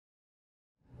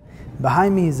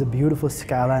Behind me is a beautiful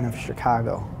skyline of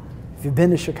Chicago. If you've been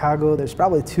to Chicago, there's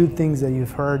probably two things that you've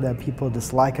heard that people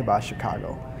dislike about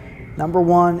Chicago. Number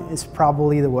one is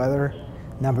probably the weather.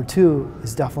 Number two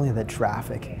is definitely the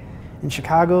traffic. In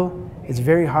Chicago, it's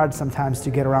very hard sometimes to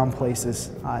get around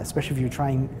places, especially if you're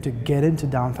trying to get into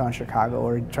downtown Chicago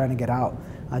or trying to get out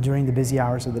during the busy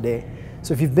hours of the day.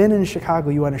 So if you've been in Chicago,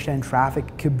 you understand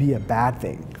traffic could be a bad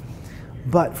thing.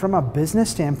 But from a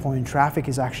business standpoint, traffic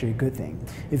is actually a good thing.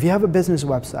 If you have a business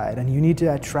website and you need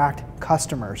to attract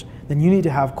customers, then you need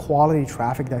to have quality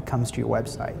traffic that comes to your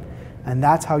website. And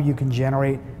that's how you can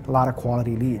generate a lot of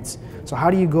quality leads. So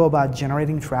how do you go about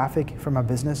generating traffic from a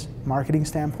business marketing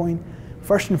standpoint?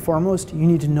 First and foremost, you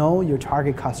need to know your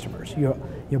target customers,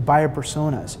 your buyer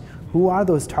personas. Who are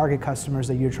those target customers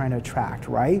that you're trying to attract,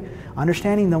 right?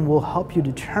 Understanding them will help you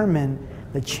determine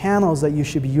the channels that you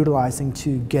should be utilizing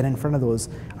to get in front of those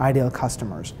ideal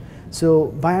customers. So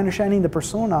by understanding the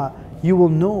persona, you will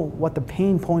know what the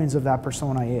pain points of that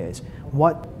persona is,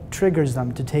 what triggers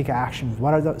them to take action,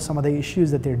 what are some of the issues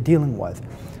that they're dealing with,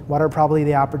 what are probably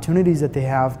the opportunities that they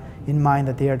have in mind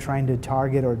that they are trying to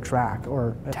target or track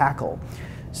or tackle.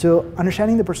 So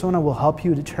understanding the persona will help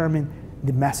you determine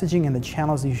the messaging and the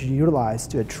channels that you should utilize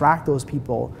to attract those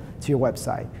people to your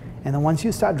website. And then once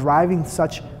you start driving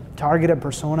such targeted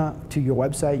persona to your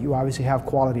website, you obviously have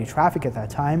quality traffic at that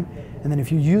time. And then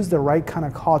if you use the right kind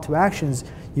of call to actions,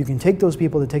 you can take those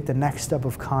people to take the next step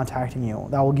of contacting you.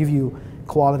 That will give you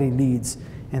quality leads.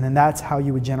 And then that's how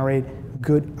you would generate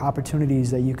good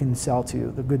opportunities that you can sell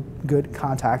to, the good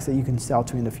contacts that you can sell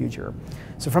to in the future.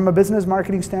 So from a business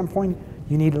marketing standpoint,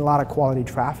 you need a lot of quality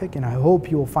traffic, and I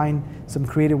hope you will find some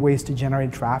creative ways to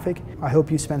generate traffic. I hope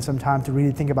you spend some time to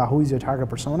really think about who is your target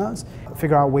personas,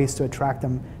 figure out ways to attract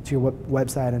them to your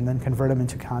website, and then convert them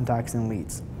into contacts and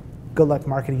leads. Good luck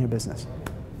marketing your business.